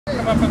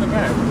come up in the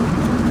back.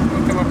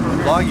 He'll come up over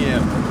here. Log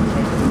him.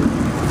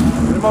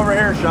 Get him over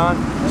here, Sean.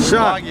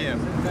 Log him.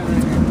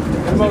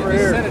 Get him over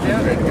here. Set it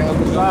down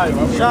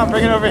there. Sean,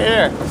 bring it over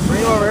here.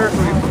 Bring him over here so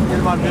we can get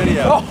him on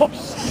video. Oh,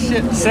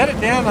 shit. Set it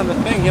down on the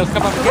thing. He'll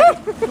come up and get it.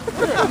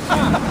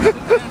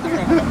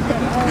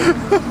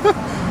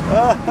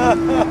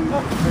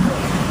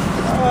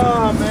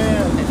 Oh,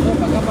 man.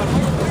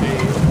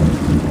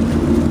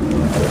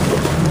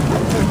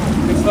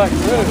 It's like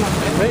good.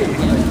 Me.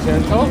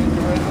 Gentle.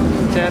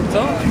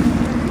 Gentle.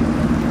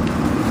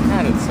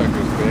 God, that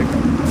sucker's big.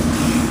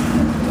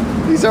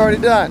 He's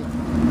already done.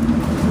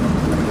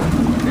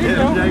 Here you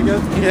go.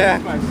 Jacob? Yeah.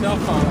 My cell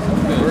phone.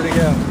 Where'd he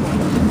go?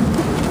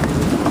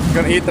 He's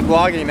gonna eat the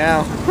bloggy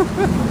now.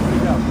 Where'd he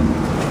go?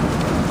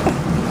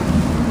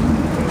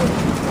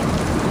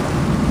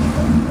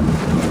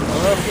 I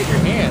don't know if you get your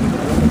hand.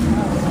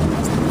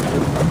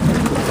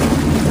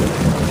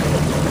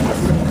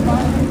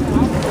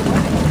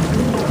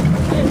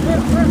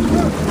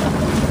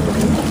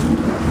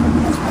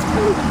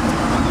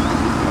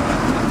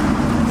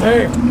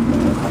 Hey,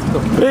 the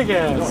big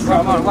ass.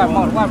 One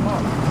more.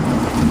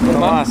 No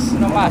más.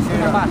 No más.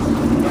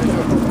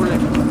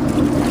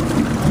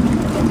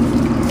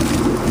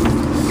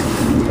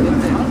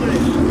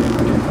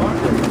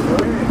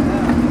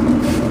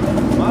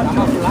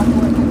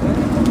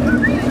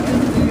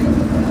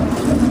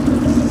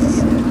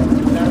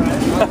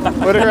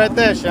 Put it right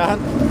there, Sean.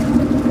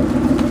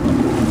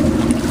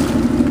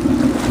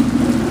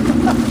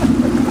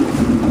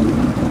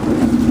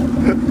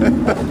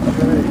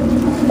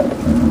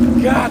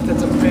 God,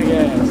 that's a big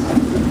ass.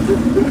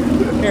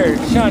 Here,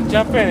 Sean,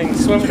 jump in and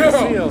swim with the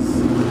seals.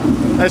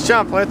 Hey,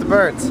 Sean, play with the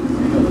birds.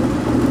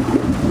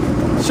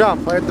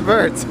 Sean, play with the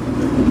birds.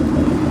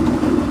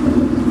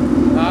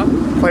 Huh?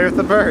 Play with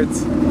the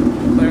birds.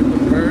 Play with the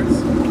birds.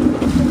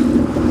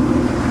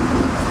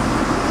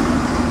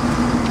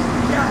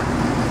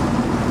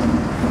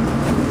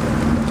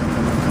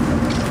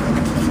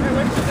 Hey,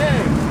 what's your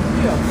name?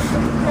 Seal.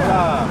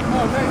 Yeah.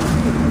 Oh, nice.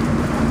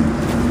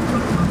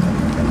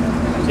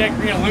 Jake,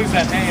 we're gonna lose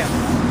that hand.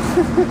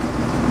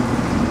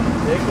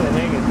 Jake's gonna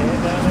hang his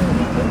hand down there.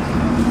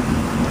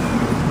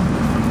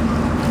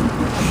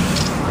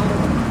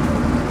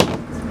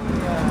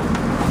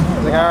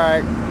 Like, all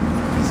right.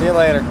 See you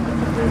later.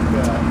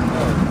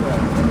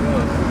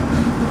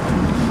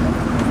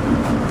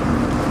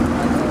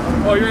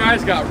 Oh, your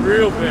eyes got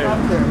real big.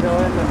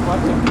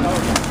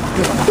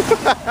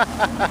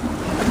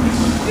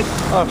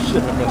 Oh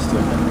shit, I missed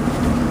it.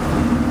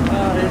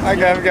 I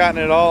haven't gotten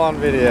it all on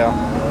video.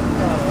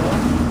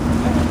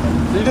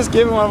 Did you just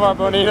give me one of our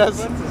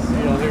bonitas?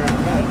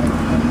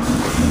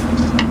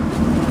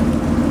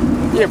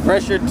 Yeah,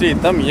 brush your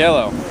teeth. I'm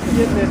yellow. You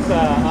getting this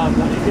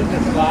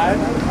live?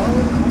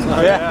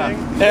 Oh yeah.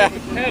 Yeah.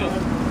 Pedal.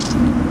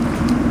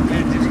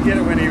 Man, did you get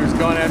it when he was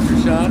going after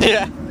Sean?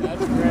 Yeah.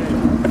 That's great.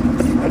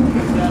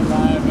 Put that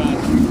live on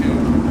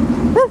YouTube.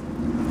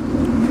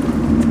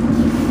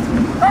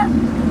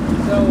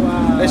 So,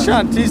 Hey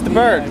Sean, tease the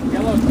bird.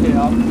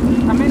 Yellowtail.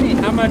 How much do you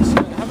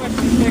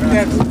think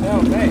that's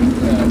that'll make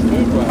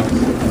food wise?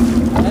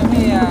 Let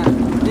me,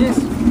 this,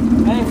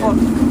 hey, for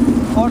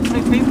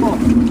 3 people.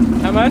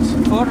 How much?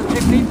 4 or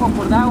 3 people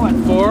for that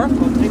one. 4?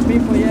 For 3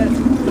 people, yes.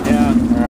 Yeah.